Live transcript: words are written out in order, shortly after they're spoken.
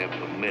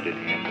admitted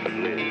him but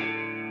Liz.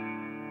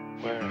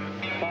 Where?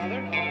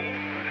 Father? What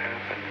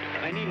happened?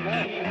 I need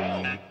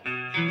help.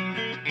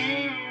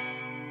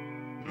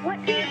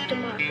 What is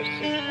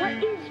democracy? What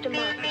is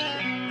democracy?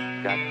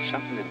 It's got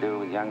something to do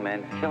with young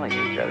men killing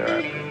each other,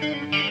 I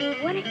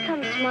believe. When it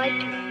comes my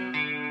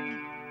turn,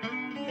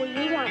 will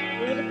you want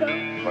me to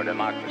go? For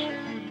democracy,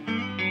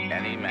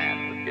 any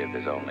man would give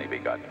his only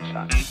begotten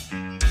son.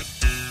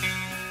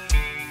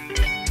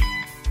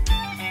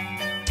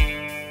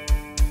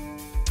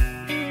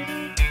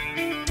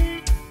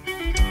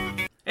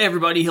 Hey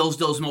everybody,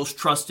 Hillsdale's most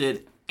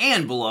trusted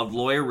and beloved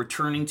lawyer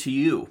returning to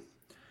you.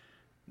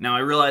 Now I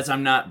realize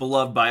I'm not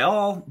beloved by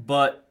all,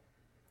 but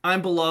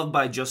I'm beloved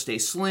by just a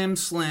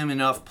slim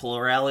enough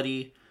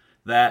plurality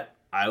that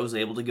I was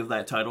able to give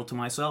that title to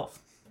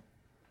myself.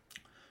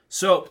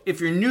 So if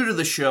you're new to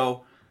the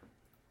show,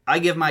 I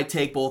give my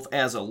take both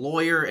as a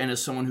lawyer and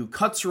as someone who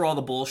cuts through all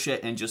the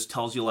bullshit and just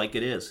tells you like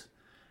it is.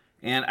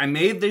 And I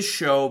made this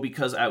show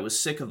because I was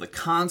sick of the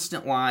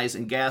constant lies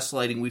and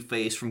gaslighting we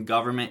face from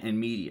government and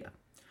media.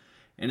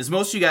 And as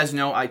most of you guys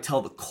know, I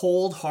tell the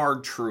cold,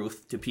 hard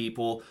truth to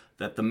people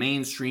that the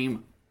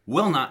mainstream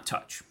will not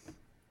touch.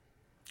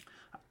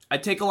 I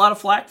take a lot of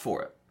flack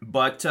for it.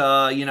 But,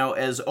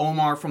 as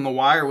Omar from The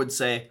Wire would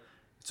say,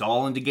 it's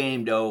all in the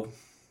game, though.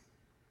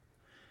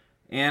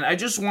 And I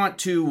just want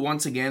to,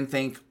 once again,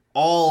 thank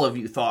all of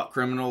you thought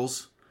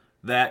criminals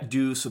that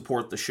do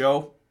support the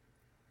show.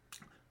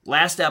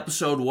 Last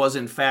episode was,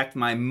 in fact,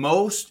 my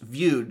most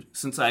viewed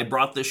since I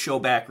brought this show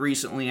back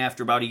recently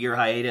after about a year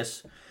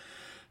hiatus.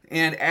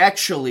 And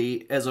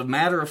actually, as a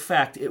matter of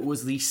fact, it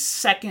was the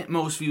second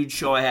most viewed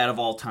show I had of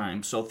all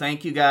time. So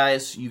thank you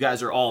guys. You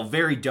guys are all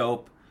very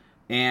dope.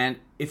 And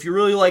if you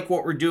really like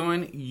what we're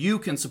doing, you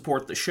can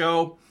support the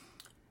show.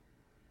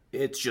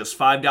 It's just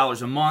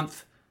 $5 a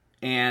month.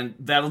 And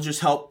that'll just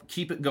help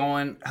keep it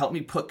going, help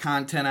me put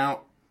content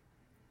out.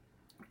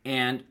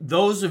 And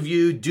those of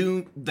you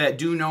that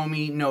do know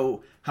me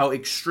know how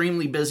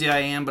extremely busy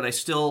I am, but I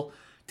still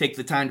take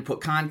the time to put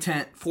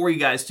content for you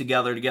guys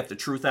together to get the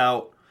truth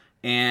out.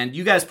 And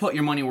you guys put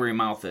your money where your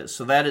mouth is,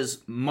 so that is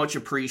much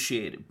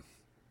appreciated.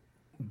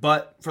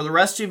 But for the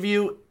rest of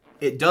you,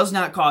 it does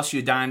not cost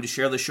you a dime to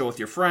share the show with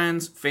your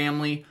friends,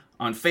 family,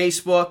 on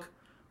Facebook,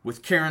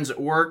 with Karens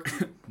at work.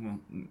 Well,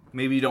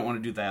 maybe you don't want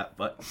to do that,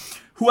 but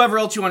whoever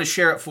else you want to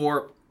share it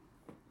for,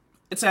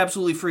 it's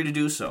absolutely free to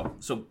do so.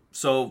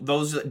 So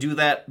those that do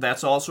that,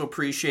 that's also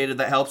appreciated.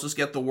 That helps us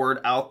get the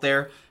word out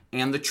there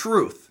and the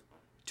truth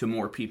to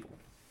more people.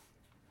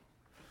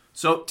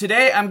 So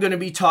today I'm going to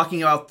be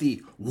talking about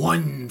the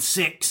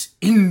 1-6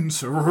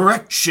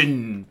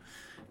 insurrection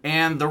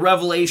and the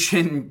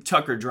revelation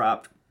Tucker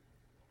dropped.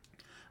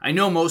 I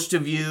know most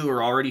of you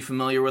are already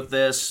familiar with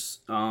this,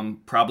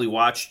 probably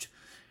watched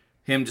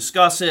him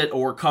discuss it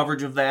or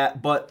coverage of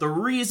that, but the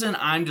reason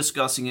I'm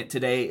discussing it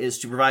today is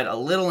to provide a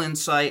little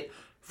insight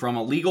from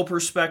a legal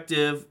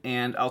perspective,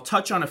 and I'll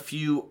touch on a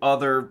few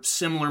other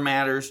similar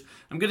matters.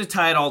 I'm going to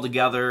tie it all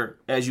together,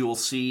 as you will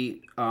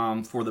see,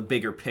 for the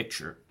bigger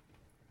picture.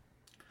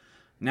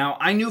 Now,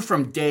 I knew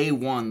from day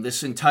one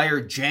this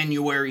entire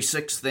January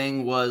 6th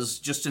thing was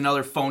just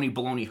another phony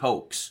baloney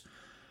hoax.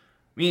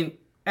 I mean,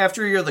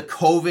 after a year of the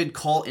COVID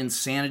cult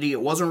insanity, it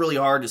wasn't really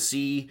hard to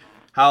see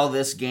how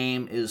this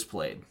game is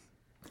played.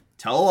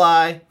 Tell a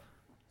lie,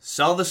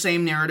 sell the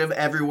same narrative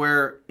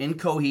everywhere in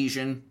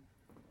cohesion,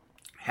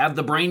 have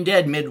the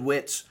brain-dead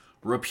midwits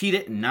repeat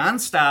it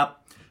nonstop,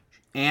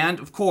 and,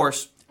 of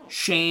course,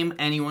 shame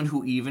anyone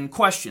who even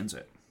questions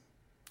it,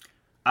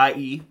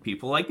 i.e.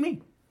 people like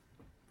me.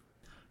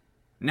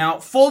 Now,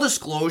 full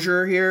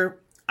disclosure here,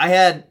 I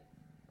had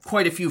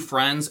quite a few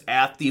friends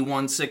at the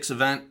 1-6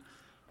 event.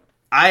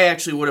 I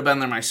actually would have been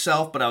there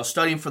myself, but I was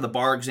studying for the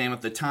bar exam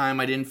at the time.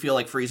 I didn't feel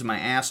like freezing my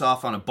ass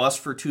off on a bus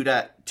for 2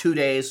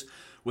 days,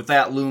 with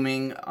that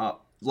looming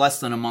less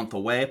than a month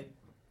away.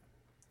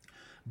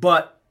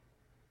 But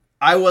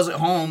I was at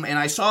home, and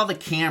I saw the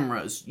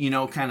cameras,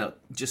 kind of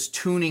just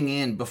tuning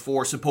in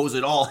before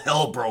supposed all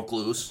hell broke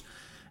loose.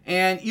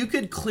 And you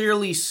could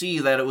clearly see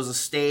that it was a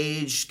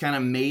staged, kind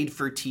of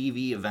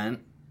made-for-TV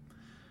event.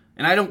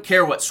 And I don't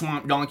care what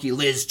swamp donkey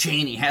Liz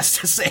Cheney has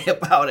to say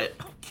about it,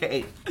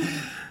 okay?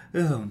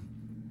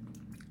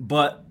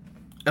 But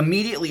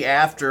immediately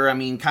after,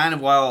 kind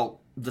of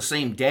while the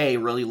same day,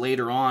 really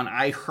later on,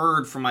 I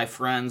heard from my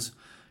friends,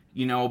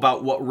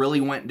 about what really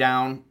went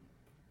down,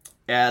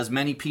 as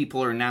many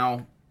people are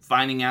now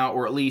finding out,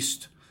 or at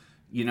least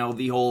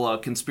the whole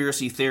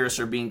conspiracy theorists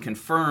are being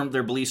confirmed,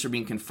 their beliefs are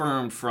being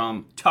confirmed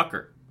from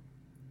Tucker.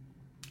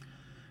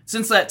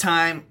 Since that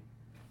time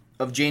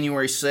of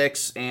January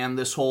 6th and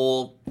this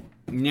whole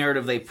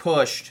narrative they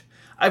pushed,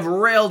 I've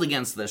railed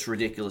against this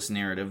ridiculous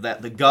narrative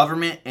that the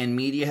government and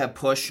media have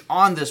pushed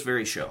on this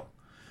very show.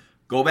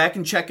 Go back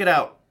and check it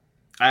out.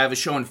 I have a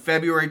show in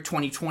February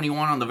 2021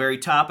 on the very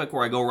topic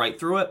where I go right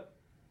through it.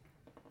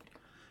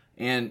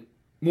 And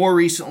more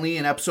recently,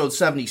 in episode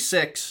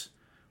 76,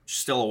 which is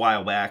still a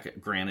while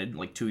back, granted,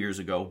 like 2 years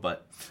ago,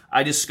 but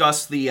I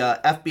discussed the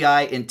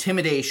FBI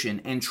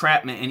intimidation,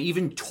 entrapment, and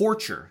even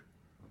torture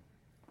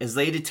as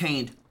they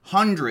detained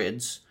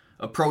hundreds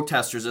of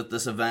protesters at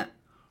this event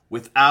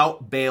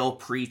without bail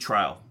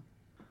pre-trial.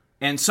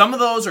 And some of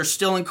those are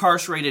still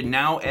incarcerated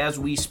now as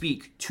we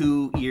speak,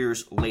 2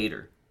 years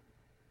later.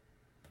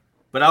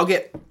 But I'll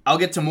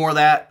get to more of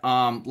that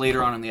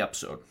later on in the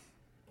episode.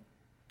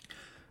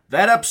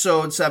 That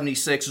episode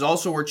 76 is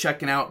also worth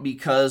checking out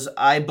because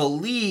I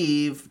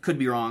believe, could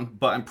be wrong,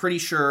 but I'm pretty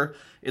sure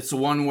it's the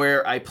one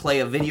where I play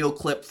a video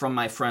clip from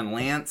my friend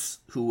Lance,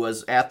 who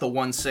was at the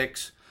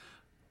 1-6.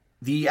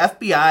 The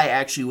FBI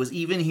actually was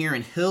even here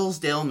in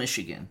Hillsdale,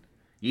 Michigan.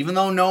 Even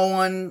though no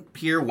one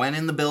here went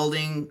in the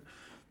building,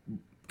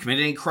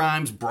 committed any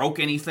crimes, broke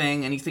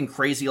anything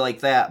crazy like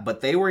that,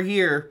 but they were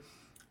here,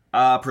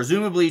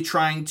 presumably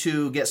trying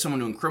to get someone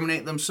to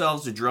incriminate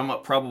themselves, to drum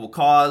up probable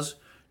cause,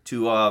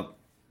 to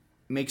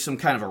make some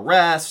kind of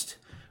arrest,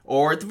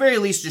 or at the very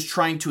least just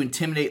trying to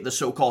intimidate the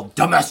so-called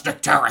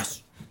domestic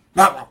terrorists.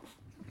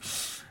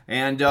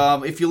 And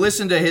if you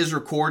listen to his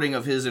recording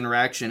of his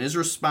interaction, his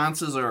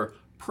responses are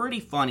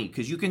pretty funny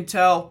because you can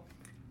tell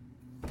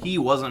he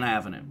wasn't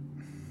having it.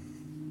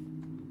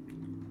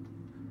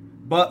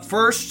 But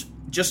first,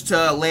 just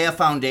to lay a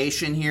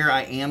foundation here,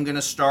 I am going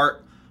to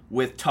start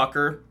with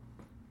Tucker.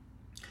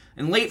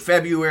 In late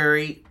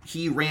February,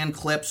 he ran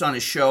clips on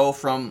his show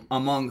from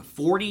among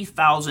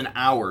 40,000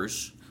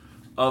 hours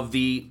of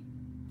the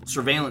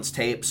surveillance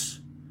tapes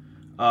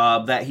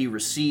that he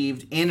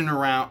received in and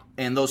around,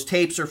 and those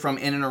tapes are from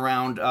in and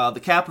around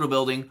the Capitol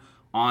building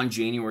on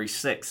January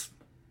 6th.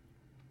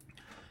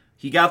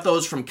 He got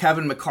those from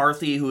Kevin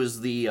McCarthy, who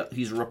is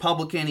he's a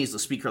Republican, he's the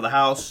Speaker of the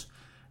House,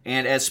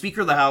 and as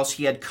Speaker of the House,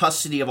 he had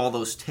custody of all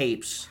those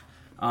tapes.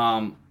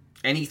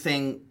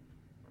 Anything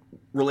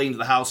relating to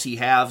the House he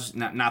has,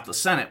 not the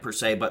Senate per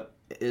se, but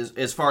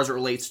as far as it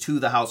relates to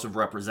the House of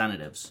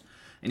Representatives.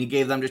 And he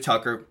gave them to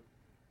Tucker.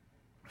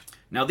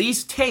 Now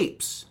these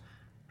tapes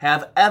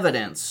have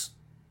evidence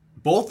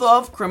both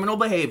of criminal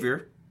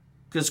behavior,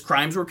 because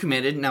crimes were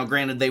committed. Now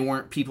granted, they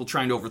weren't people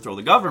trying to overthrow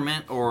the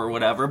government or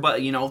whatever, but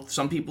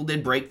some people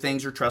did break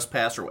things or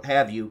trespass or what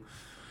have you.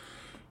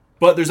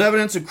 But there's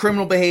evidence of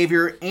criminal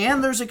behavior,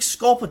 and there's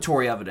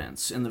exculpatory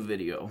evidence in the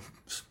video,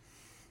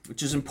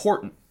 which is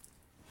important.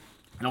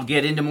 And I'll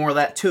get into more of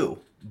that too.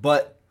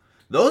 But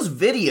those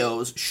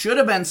videos should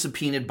have been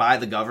subpoenaed by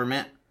the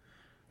government.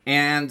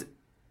 And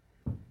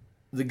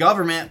the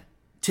government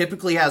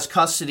typically has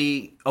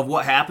custody of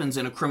what happens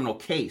in a criminal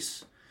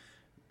case.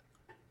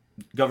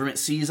 Government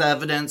sees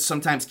evidence,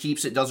 sometimes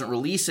keeps it, doesn't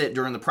release it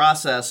during the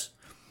process.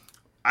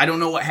 I don't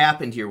know what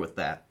happened here with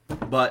that.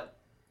 But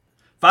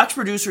Fox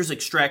producers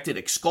extracted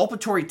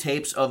exculpatory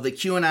tapes of the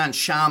QAnon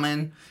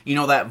shaman,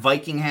 that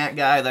Viking hat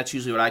guy, that's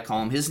usually what I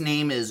call him. His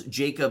name is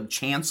Jacob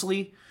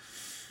Chansley.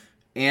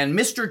 And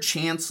Mr.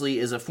 Chansley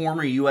is a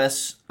former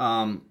U.S.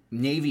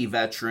 Navy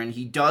veteran.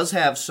 He does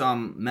have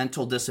some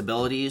mental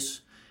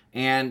disabilities,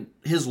 and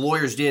his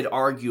lawyers did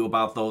argue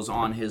about those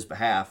on his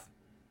behalf.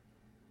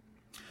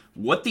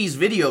 What these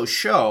videos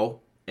show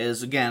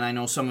is, again, I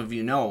know some of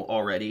you know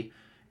already,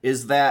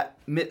 is that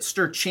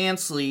Mr.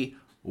 Chansley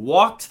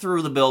walked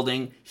through the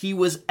building. He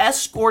was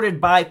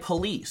escorted by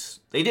police.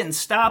 They didn't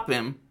stop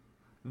him.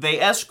 They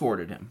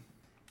escorted him.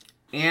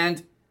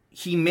 And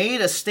he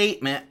made a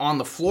statement on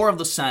the floor of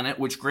the Senate,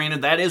 which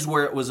granted that is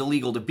where it was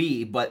illegal to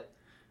be, but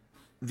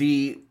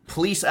the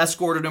police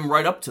escorted him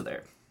right up to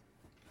there.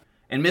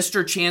 And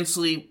Mr.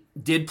 Chansley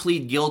did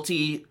plead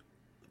guilty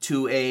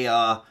to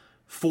a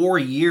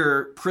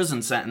 4-year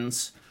prison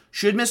sentence.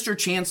 Should Mr.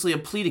 Chansley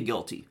have pleaded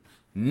guilty?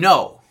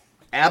 No,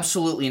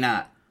 absolutely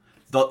not.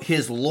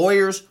 His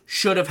lawyers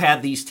should have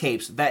had these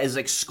tapes. That is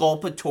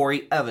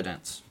exculpatory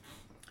evidence.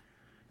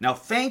 Now,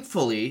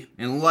 thankfully,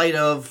 in light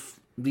of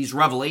these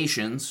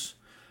revelations,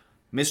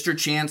 Mr.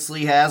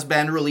 Chansley has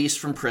been released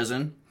from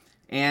prison,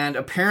 and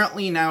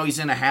apparently now he's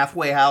in a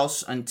halfway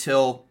house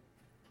until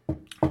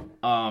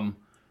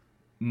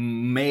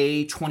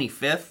May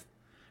 25th.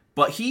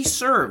 But he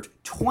served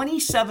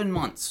 27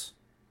 months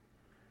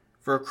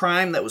for a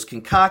crime that was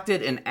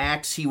concocted and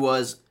acts he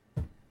was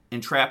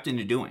entrapped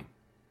into doing.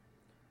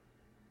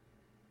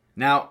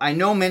 Now, I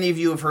know many of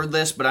you have heard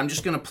this, but I'm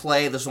just going to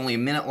play this only a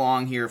minute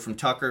long here from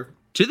Tucker.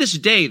 To this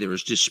day, there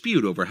is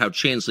dispute over how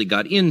Chansley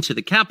got into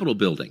the Capitol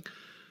building.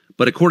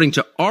 But according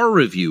to our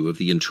review of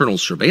the internal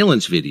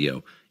surveillance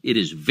video, it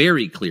is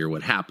very clear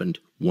what happened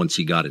once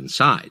he got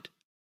inside.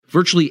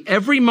 Virtually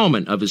every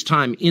moment of his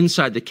time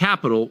inside the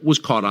Capitol was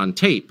caught on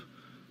tape.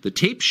 The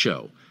tapes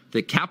show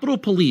that Capitol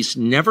Police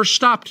never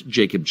stopped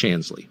Jacob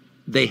Chansley.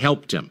 They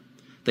helped him.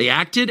 They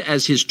acted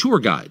as his tour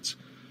guides.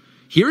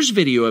 Here's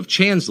video of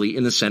Chansley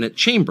in the Senate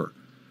chamber.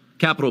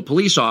 Capitol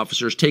Police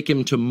officers take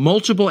him to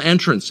multiple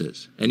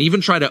entrances and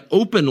even try to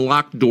open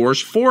locked doors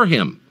for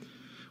him.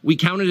 We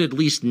counted at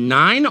least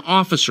 9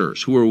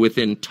 officers who were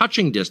within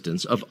touching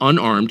distance of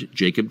unarmed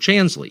Jacob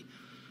Chansley.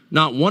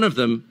 Not one of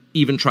them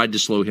even tried to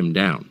slow him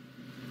down.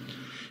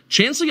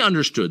 Chansley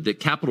understood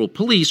that Capitol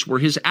Police were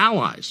his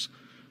allies.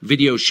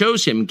 Video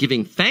shows him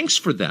giving thanks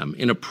for them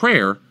in a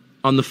prayer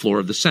on the floor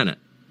of the Senate.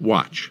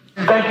 Watch.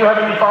 Thank you,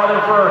 Heavenly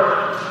Father,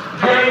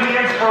 for giving me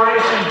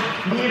inspiration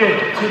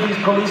needed to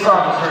these police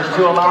officers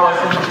to allow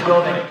us in this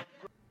building.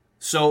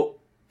 So,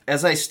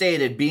 as I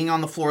stated, being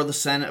on the floor of the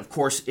Senate, of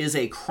course, is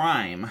a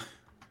crime,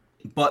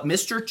 but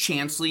Mr.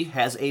 Chansley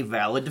has a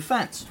valid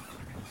defense.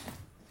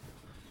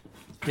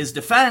 His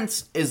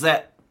defense is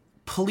that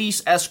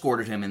police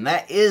escorted him, and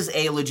that is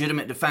a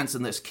legitimate defense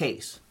in this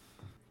case.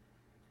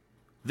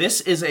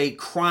 This is a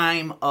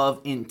crime of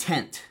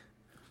intent.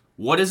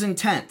 What is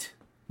intent?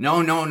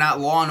 No, not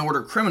law and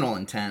order criminal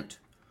intent.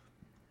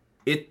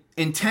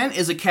 Intent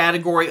is a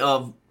category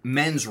of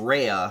mens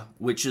rea,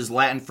 which is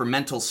Latin for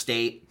mental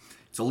state.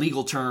 It's a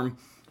legal term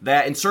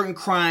that in certain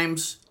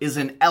crimes is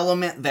an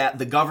element that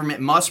the government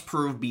must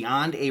prove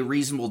beyond a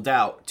reasonable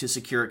doubt to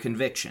secure a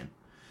conviction.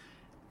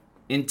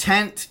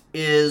 Intent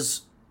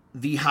is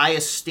the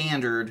highest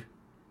standard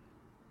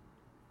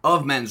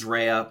of mens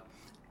rea.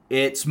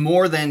 It's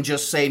more than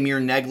just, say, mere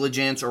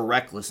negligence or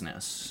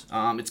recklessness.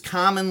 It's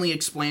commonly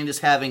explained as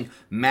having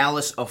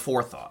malice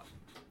aforethought.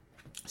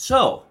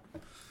 So,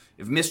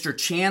 if Mr.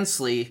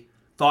 Chansley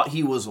thought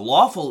he was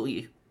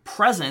lawfully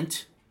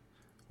present,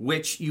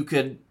 which you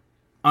could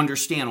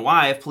understand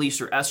why if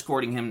police are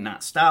escorting him,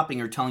 not stopping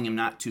or telling him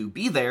not to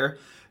be there,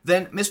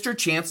 then Mr.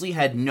 Chansley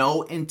had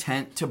no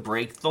intent to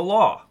break the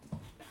law.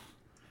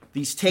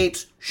 These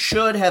tapes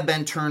should have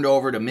been turned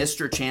over to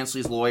Mr.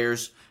 Chansley's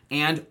lawyers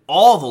and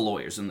all the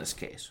lawyers in this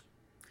case.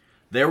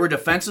 There were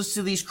defenses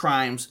to these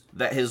crimes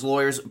that his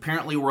lawyers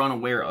apparently were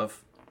unaware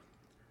of,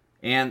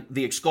 and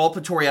the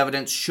exculpatory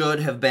evidence should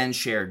have been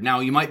shared.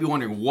 Now, you might be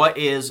wondering, what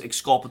is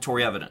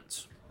exculpatory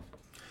evidence?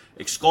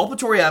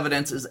 Exculpatory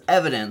evidence is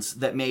evidence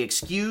that may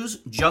excuse,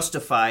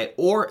 justify,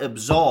 or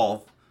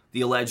absolve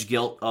the alleged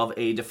guilt of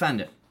a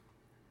defendant.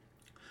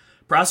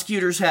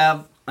 Prosecutors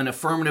have an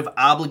affirmative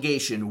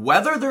obligation,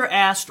 whether they're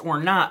asked or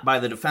not by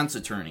the defense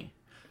attorney,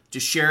 to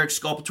share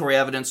exculpatory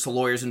evidence to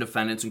lawyers and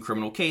defendants in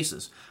criminal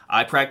cases.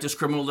 I practice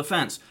criminal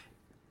defense.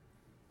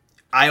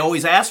 I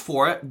always ask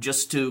for it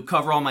just to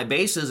cover all my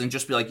bases and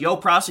just be like, yo,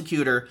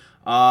 prosecutor,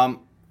 I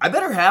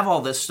better have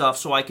all this stuff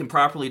so I can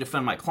properly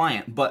defend my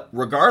client. But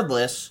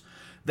regardless,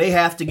 they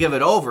have to give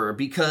it over,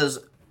 because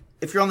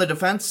if you're on the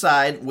defense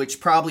side, which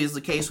probably is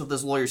the case with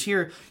his lawyers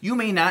here, you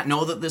may not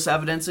know that this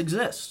evidence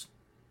exists.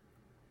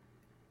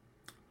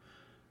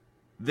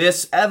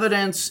 This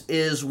evidence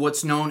is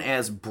what's known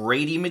as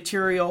Brady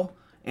material,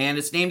 and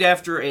it's named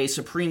after a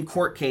Supreme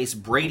Court case,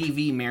 Brady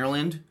v.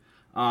 Maryland.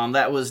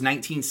 That was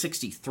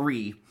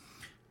 1963,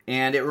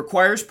 and it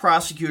requires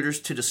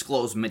prosecutors to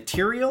disclose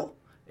material,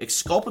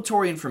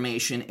 exculpatory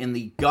information in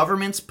the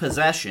government's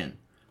possession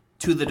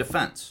to the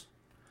defense.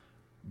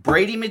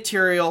 Brady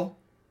material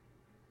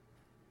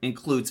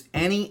includes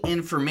any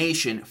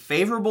information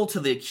favorable to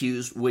the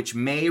accused which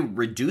may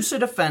reduce a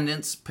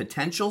defendant's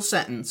potential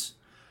sentence,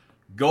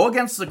 go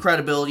against the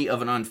credibility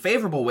of an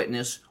unfavorable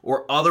witness,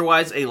 or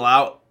otherwise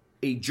allow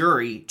a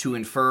jury to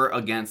infer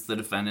against the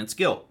defendant's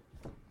guilt.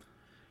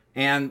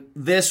 And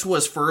this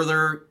was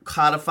further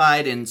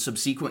codified in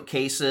subsequent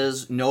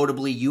cases,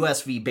 notably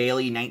U.S. v.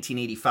 Bailey,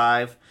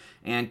 1985,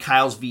 and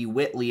Kyles v.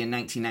 Whitley in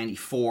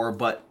 1994,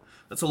 but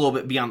that's a little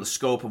bit beyond the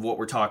scope of what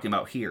we're talking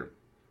about here.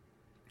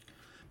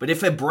 But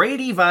if a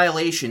Brady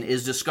violation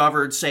is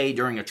discovered, say,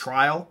 during a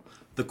trial,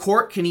 the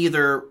court can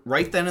either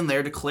right then and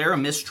there declare a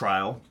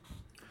mistrial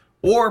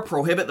or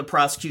prohibit the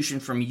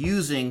prosecution from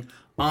using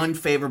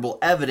unfavorable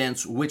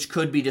evidence which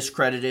could be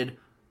discredited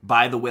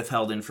by the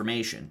withheld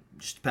information. It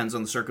just depends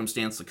on the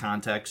circumstance, the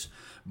context.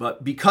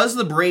 But because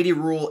the Brady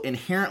rule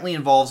inherently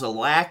involves a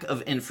lack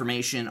of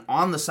information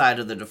on the side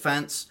of the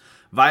defense,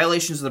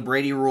 violations of the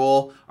Brady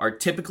rule are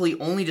typically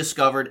only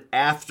discovered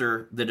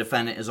after the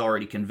defendant is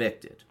already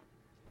convicted.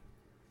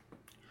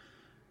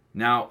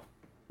 Now,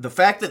 the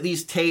fact that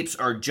these tapes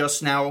are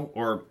just now,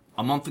 or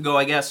a month ago,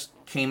 I guess,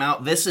 came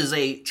out, this is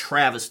a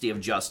travesty of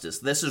justice.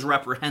 This is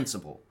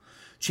reprehensible.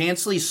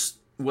 Chansley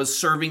was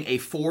serving a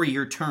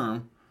 4-year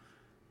term,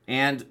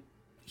 and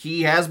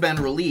he has been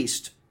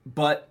released,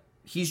 but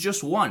he's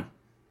just one.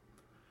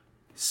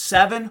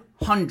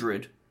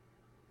 700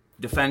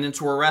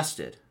 defendants were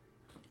arrested.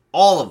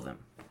 All of them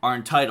are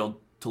entitled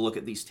to look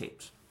at these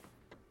tapes.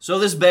 So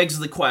this begs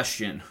the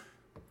question,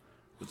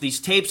 with these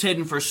tapes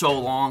hidden for so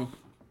long,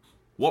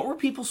 what were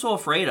people so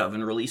afraid of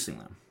in releasing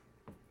them?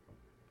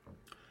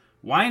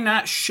 Why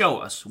not show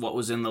us what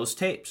was in those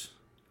tapes?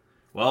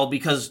 Well,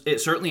 because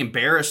it certainly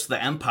embarrassed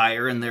the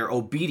empire and their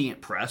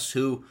obedient press,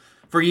 who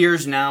for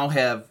years now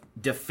have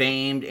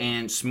defamed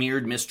and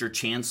smeared Mr.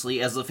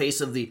 Chansley as the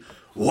face of the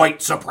white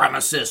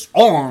supremacist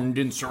armed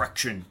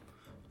insurrection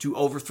to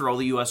overthrow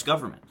the U.S.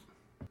 government.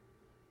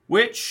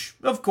 Which,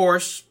 of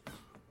course,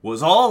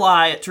 was all a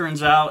lie, it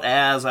turns out,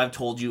 as I've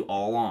told you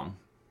all along.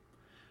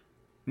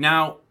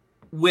 Now,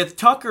 with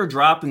Tucker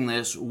dropping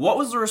this, what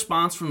was the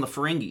response from the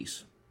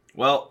Ferengis?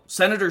 Well,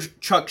 Senator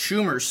Chuck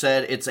Schumer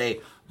said it's a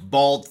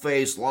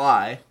bald-faced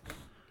lie.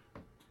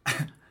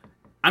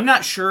 I'm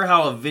not sure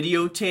how a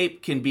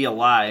videotape can be a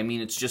lie. I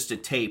mean, it's just a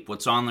tape.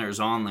 What's on there is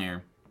on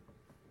there.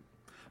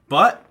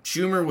 But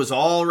Schumer was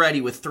all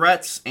ready with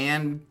threats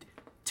and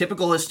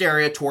typical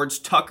hysteria towards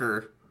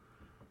Tucker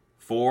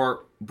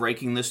for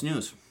breaking this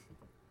news.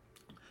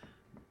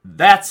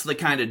 That's the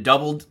kind of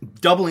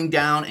doubling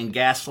down and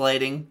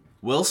gaslighting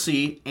we'll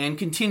see and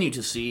continue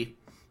to see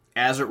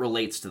as it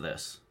relates to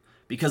this.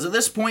 Because at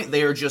this point,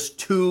 they are just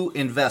too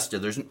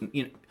invested.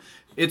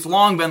 It's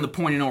long been the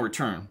point of no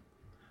return.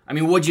 I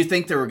mean, what'd you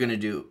think they were going to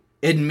do?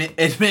 Admit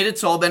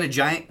it's all been a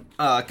giant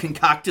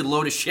concocted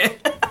load of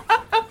shit?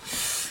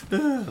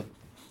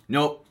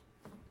 Nope.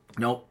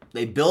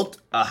 They built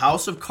a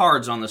house of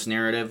cards on this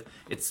narrative.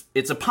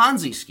 It's a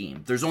Ponzi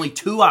scheme. There's only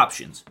two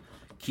options.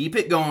 Keep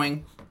it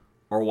going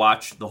or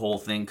watch the whole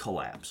thing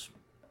collapse.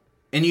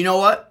 And you know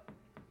what?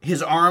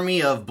 His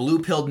army of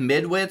blue-pilled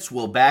midwits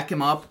will back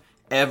him up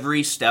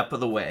every step of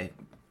the way.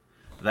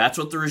 That's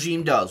what the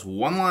regime does.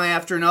 One lie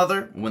after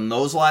another. When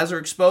those lies are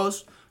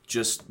exposed,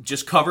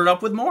 just cover it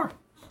up with more.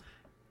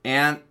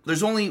 And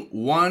there's only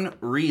one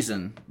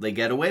reason they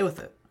get away with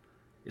it.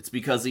 It's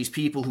because these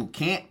people who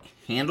can't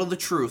handle the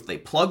truth, they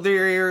plug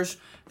their ears,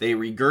 they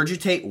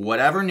regurgitate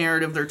whatever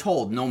narrative they're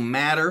told, no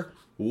matter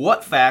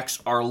what facts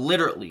are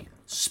literally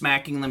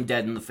smacking them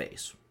dead in the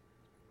face.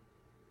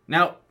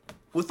 Now,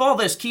 with all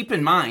this, keep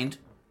in mind,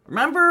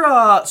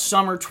 remember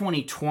summer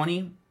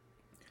 2020?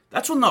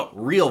 That's when the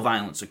real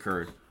violence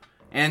occurred.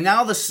 And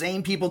now the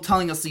same people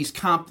telling us these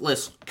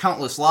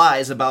countless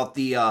lies about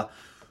the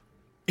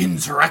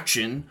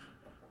insurrection,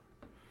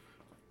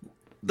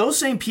 those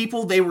same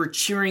people, they were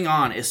cheering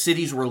on as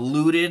cities were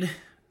looted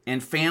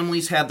and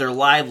families had their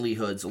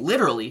livelihoods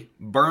literally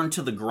burned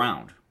to the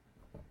ground.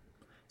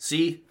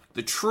 See,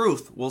 the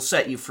truth will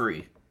set you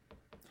free.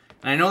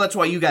 And I know that's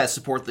why you guys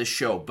support this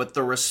show, but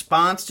the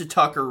response to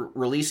Tucker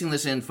releasing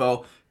this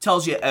info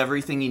tells you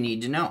everything you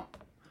need to know.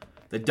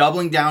 The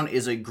doubling down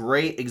is a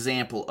great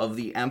example of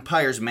the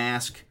empire's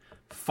mask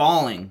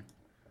falling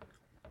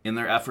in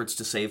their efforts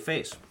to save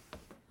face.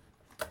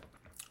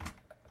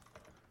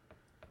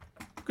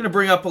 I'm going to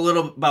bring up a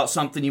little about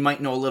something you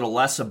might know a little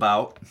less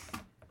about.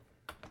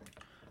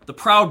 The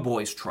Proud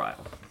Boys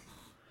trial.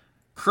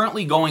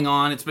 Currently going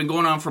on, it's been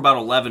going on for about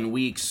 11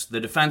 weeks.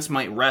 The defense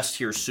might rest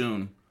here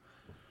soon.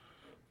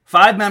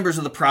 5 members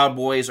of the Proud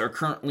Boys are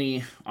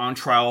currently on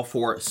trial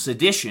for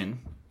sedition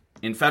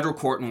in federal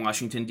court in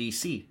Washington,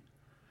 D.C.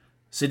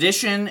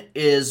 Sedition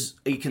is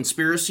a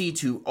conspiracy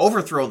to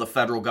overthrow the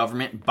federal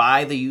government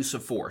by the use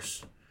of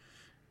force.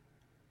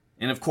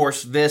 And of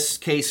course, this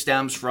case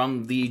stems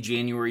from the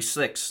January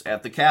 6th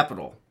at the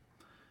Capitol.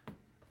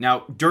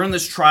 Now, during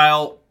this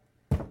trial,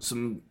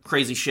 some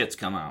crazy shit's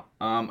come out.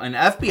 An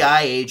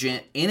FBI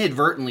agent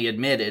inadvertently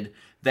admitted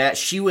that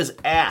she was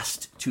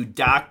asked to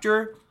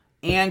doctor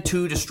and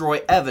to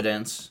destroy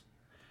evidence,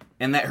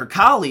 and that her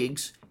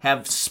colleagues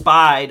have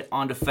spied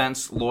on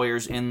defense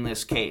lawyers in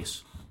this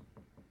case.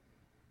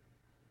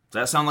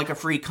 Does that sound like a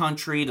free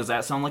country? Does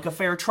that sound like a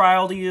fair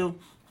trial to you?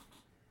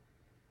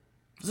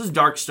 This is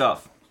dark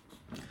stuff.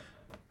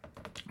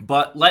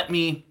 But let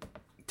me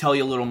tell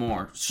you a little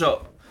more.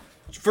 So,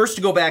 first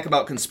to go back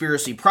about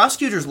conspiracy,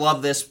 prosecutors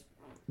love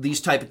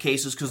these type of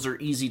cases because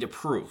they're easy to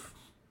prove.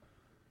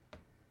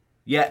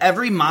 Yet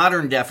every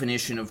modern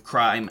definition of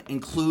crime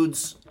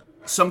includes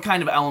some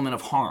kind of element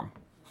of harm.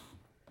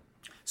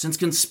 Since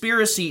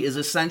conspiracy is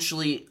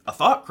essentially a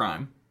thought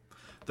crime,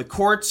 the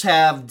courts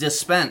have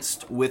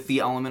dispensed with the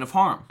element of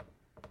harm.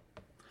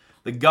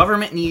 The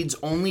government needs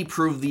only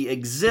prove the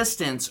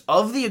existence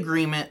of the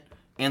agreement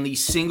and the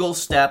single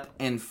step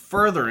in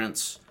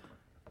furtherance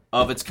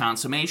of its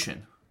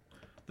consummation.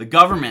 The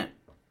government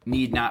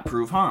need not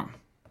prove harm.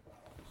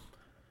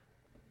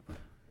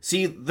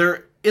 See,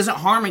 there isn't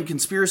harm in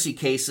conspiracy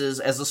cases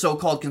as the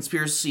so-called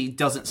conspiracy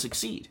doesn't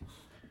succeed.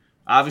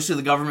 Obviously,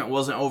 the government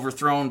wasn't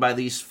overthrown by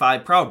these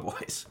 5 Proud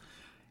Boys.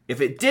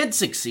 If it did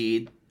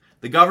succeed,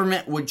 the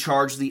government would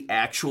charge the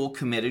actual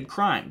committed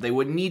crime. They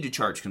wouldn't need to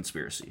charge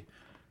conspiracy.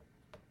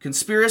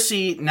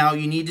 Conspiracy, now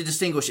you need to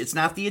distinguish, it's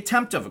not the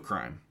attempt of a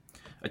crime.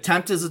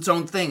 Attempt is its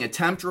own thing.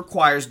 Attempt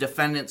requires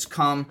defendants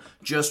come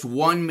just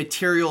one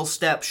material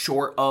step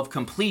short of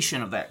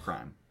completion of that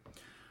crime.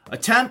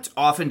 Attempt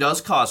often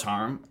does cause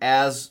harm,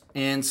 as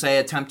in, say,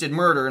 attempted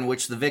murder in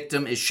which the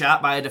victim is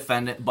shot by a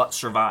defendant but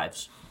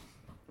survives.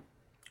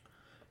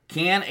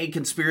 Can a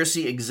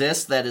conspiracy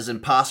exist that is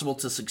impossible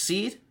to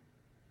succeed?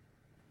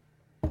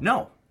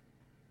 No.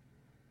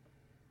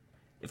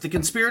 If the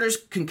conspirators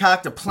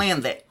concoct a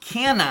plan that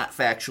cannot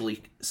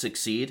factually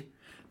succeed,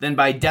 then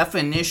by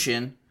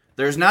definition,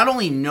 there's not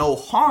only no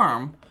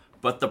harm,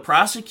 but the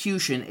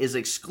prosecution is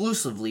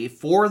exclusively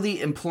for the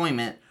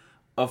employment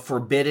of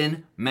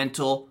forbidden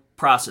mental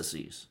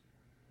processes.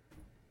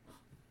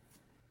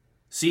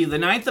 See, the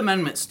Ninth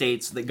Amendment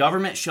states that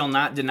government shall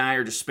not deny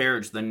or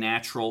disparage the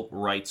natural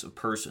rights of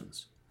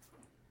persons.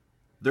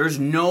 There's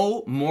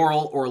no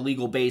moral or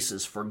legal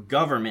basis for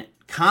government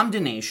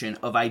condemnation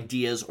of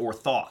ideas or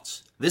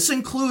thoughts. This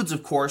includes,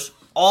 of course,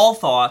 all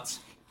thoughts,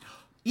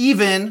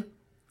 even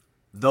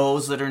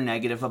those that are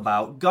negative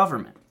about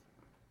government.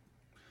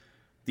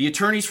 The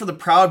attorneys for the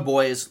Proud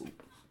Boys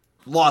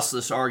lost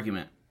this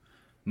argument.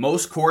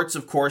 Most courts,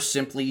 of course,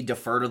 simply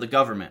defer to the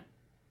government.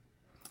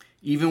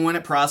 Even when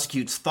it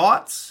prosecutes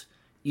thoughts,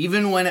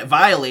 even when it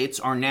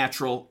violates our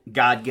natural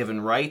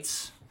God-given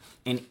rights,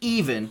 and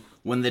even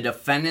when the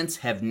defendants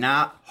have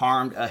not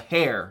harmed a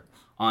hair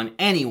on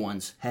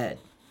anyone's head.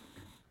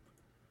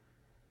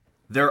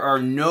 There are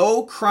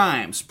no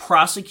crimes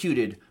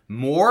prosecuted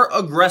more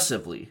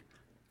aggressively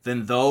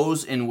than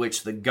those in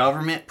which the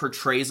government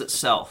portrays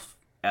itself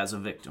as a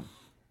victim.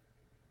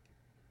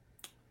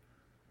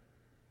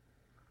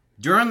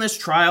 During this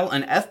trial,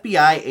 an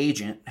FBI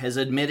agent has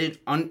admitted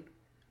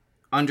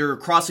under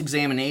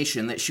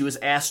cross-examination that she was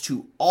asked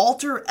to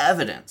alter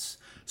evidence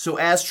so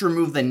as to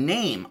remove the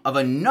name of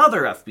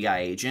another FBI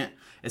agent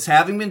as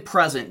having been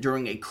present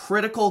during a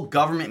critical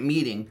government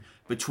meeting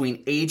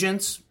between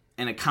agents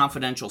and a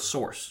confidential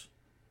source.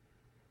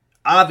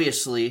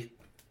 Obviously,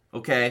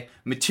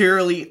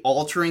 materially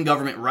altering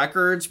government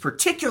records,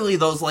 particularly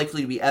those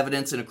likely to be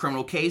evidence in a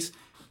criminal case,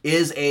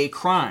 is a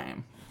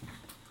crime.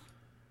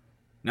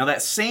 Now,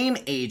 that same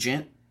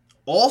agent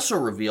also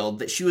revealed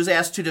that she was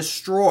asked to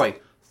destroy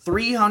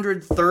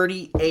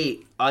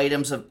 338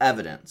 items of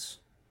evidence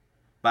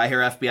by her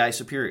FBI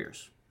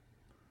superiors.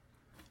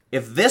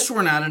 If this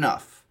were not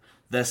enough,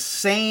 the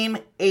same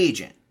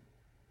agent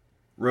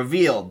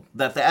revealed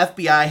that the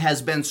FBI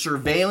has been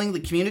surveilling the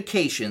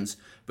communications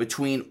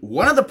between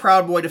one of the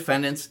Proud Boy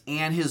defendants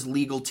and his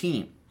legal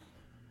team.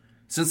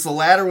 Since the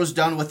latter was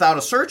done without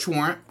a search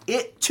warrant,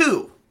 it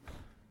too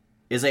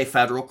is a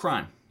federal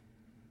crime.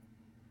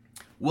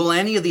 Will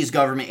any of these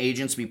government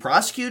agents be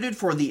prosecuted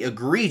for the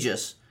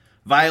egregious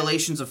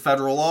violations of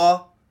federal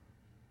law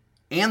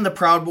and the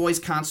Proud Boys'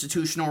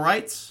 constitutional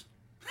rights?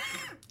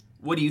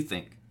 What do you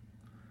think?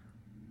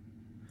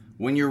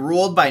 When you're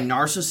ruled by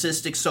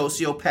narcissistic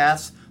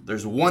sociopaths,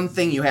 there's one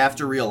thing you have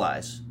to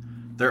realize.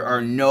 There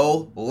are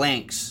no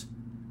lengths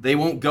they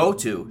won't go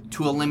to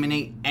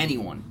eliminate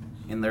anyone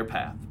in their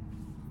path.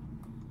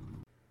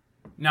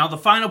 Now, the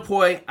final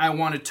point I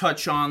want to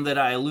touch on that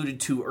I alluded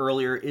to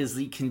earlier is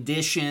the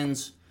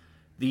conditions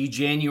the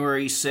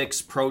January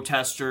 6th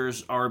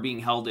protesters are being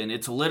held in.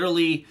 It's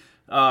literally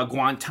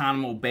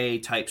Guantanamo Bay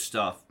type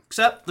stuff,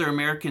 except they're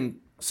American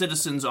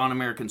citizens on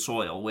American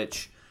soil,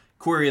 which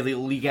query the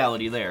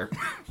legality there.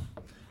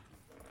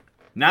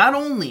 Not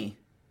only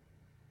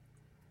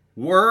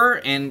were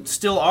and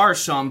still are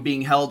some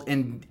being held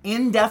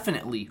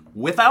indefinitely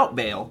without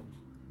bail,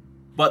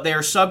 but they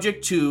are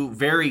subject to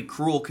very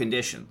cruel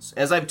conditions.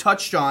 As I've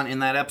touched on in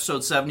that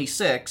episode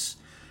 76,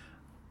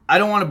 I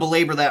don't want to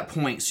belabor that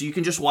point, so you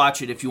can just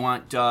watch it if you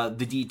want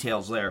the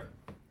details there.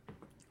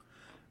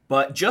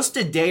 But just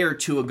a day or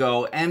two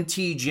ago,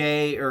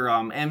 MJT,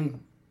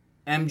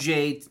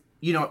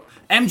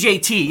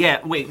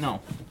 yeah, wait,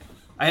 no.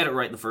 I had it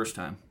right the first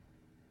time.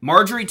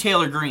 Marjorie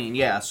Taylor Greene,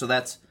 yeah, so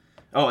that's,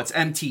 it's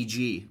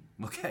MTG,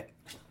 okay.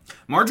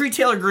 Marjorie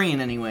Taylor Greene,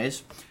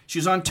 anyways, she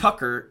was on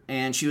Tucker,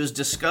 and she was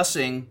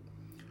discussing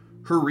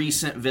her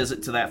recent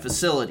visit to that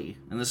facility.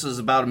 And this is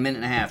about a minute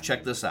and a half.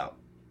 Check this out.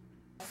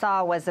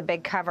 Saw was a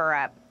big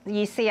cover-up.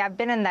 You see, I've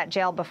been in that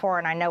jail before,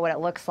 and I know what it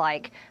looks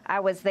like. I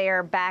was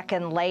there back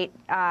in late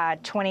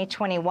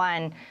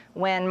 2021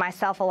 when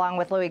myself, along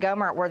with Louis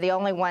Gohmert, were the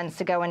only ones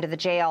to go into the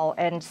jail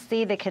and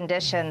see the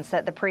conditions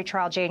that the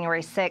pretrial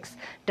January 6th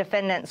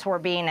defendants were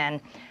being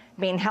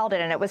held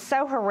in. And it was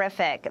so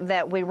horrific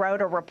that we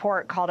wrote a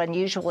report called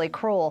Unusually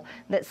Cruel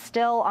that's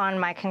still on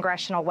my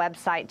congressional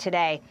website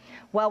today.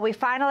 Well, we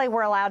finally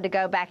were allowed to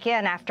go back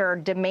in after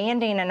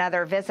demanding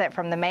another visit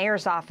from the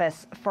mayor's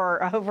office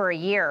for over a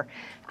year.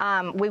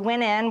 We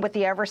went in with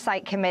the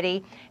oversight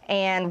committee,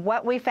 and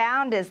what we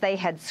found is they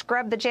had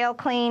scrubbed the jail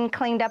clean,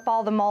 cleaned up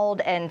all the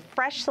mold, and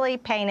freshly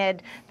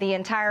painted the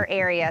entire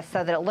area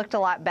so that it looked a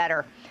lot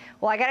better.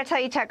 Well, I got to tell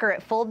you, Tucker,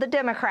 it fooled the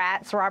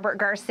Democrats, Robert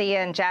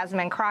Garcia and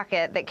Jasmine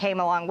Crockett, that came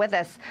along with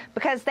us,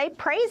 because they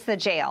praised the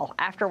jail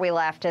after we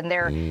left in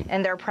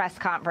their press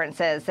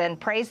conferences and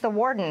praised the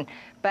warden.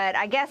 But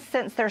I guess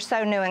since they're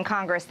so new in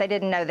Congress, they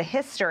didn't know the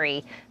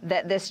history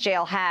that this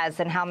jail has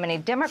and how many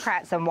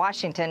Democrats in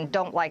Washington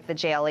don't like the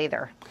jail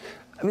either.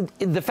 I mean,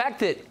 the fact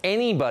that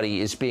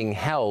anybody is being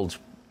held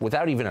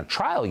without even a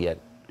trial yet,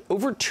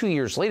 over 2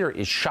 years later,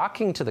 is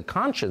shocking to the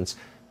conscience.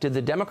 Did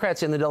the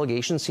Democrats in the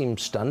delegation seem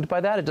stunned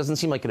by that? It doesn't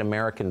seem like an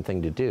American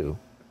thing to do.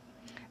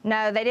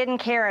 No, they didn't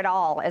care at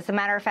all. As a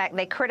matter of fact,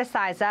 they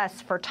criticized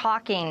us for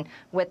talking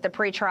with the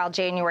pretrial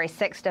January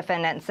 6th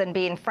defendants and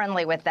being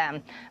friendly with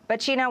them.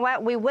 But you know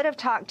what? We would have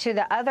talked to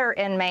the other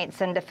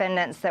inmates and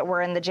defendants that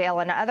were in the jail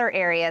in other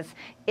areas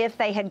if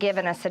they had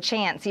given us a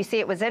chance. You see,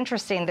 it was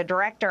interesting. The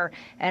director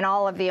and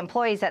all of the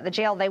employees at the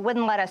jail, they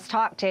wouldn't let us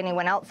talk to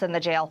anyone else in the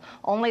jail,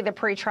 only the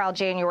pretrial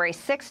January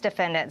 6th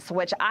defendants,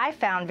 which I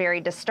found very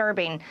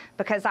disturbing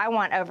because I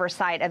want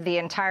oversight of the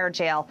entire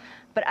jail.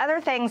 But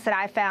other things that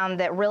I found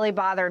that really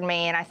bothered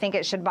me, and I think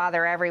it should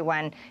bother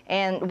everyone,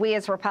 and we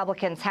as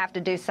Republicans have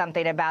to do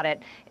something about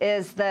it,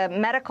 is the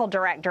medical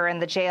director in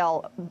the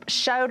jail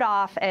showed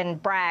off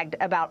and bragged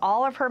about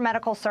all of her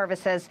medical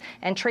services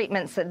and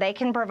treatments that they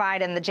can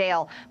provide in the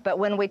jail. But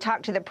when we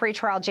talked to the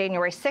pretrial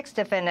January 6th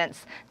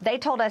defendants, they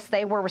told us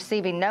they were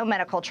receiving no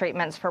medical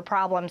treatments for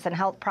problems and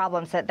health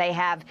problems that they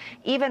have.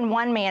 Even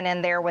one man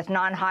in there with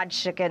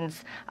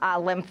non-Hodgkin's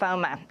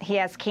lymphoma. He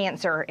has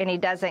cancer, and he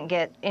doesn't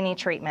get any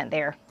treatment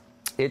there.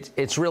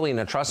 It's really an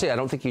atrocity. I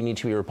don't think you need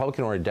to be a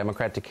Republican or a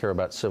Democrat to care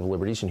about civil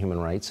liberties and human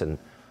rights. And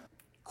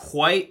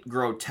quite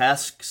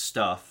grotesque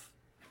stuff.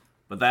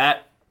 But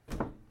that,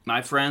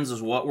 my friends,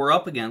 is what we're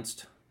up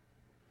against.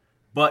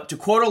 But to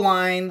quote a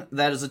line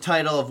that is the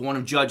title of one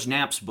of Judge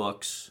Knapp's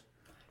books,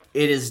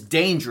 it is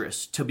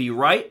dangerous to be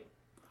right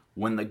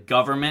when the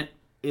government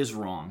is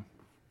wrong.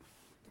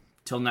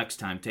 Till next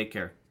time, take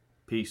care.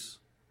 Peace.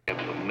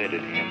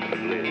 Permitted him to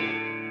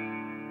live.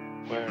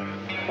 Where?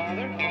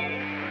 Father?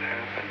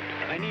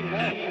 I need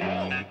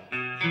help.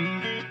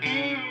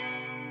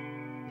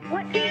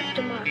 What is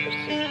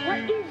democracy?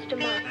 What is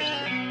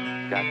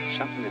democracy? Got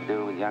something to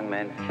do with young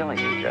men killing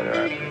each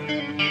other.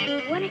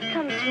 When it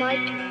comes my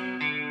turn,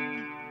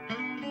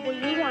 will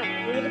you want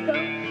me to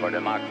go? For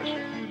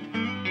democracy,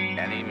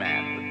 any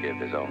man would give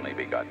his only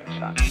begotten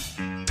son.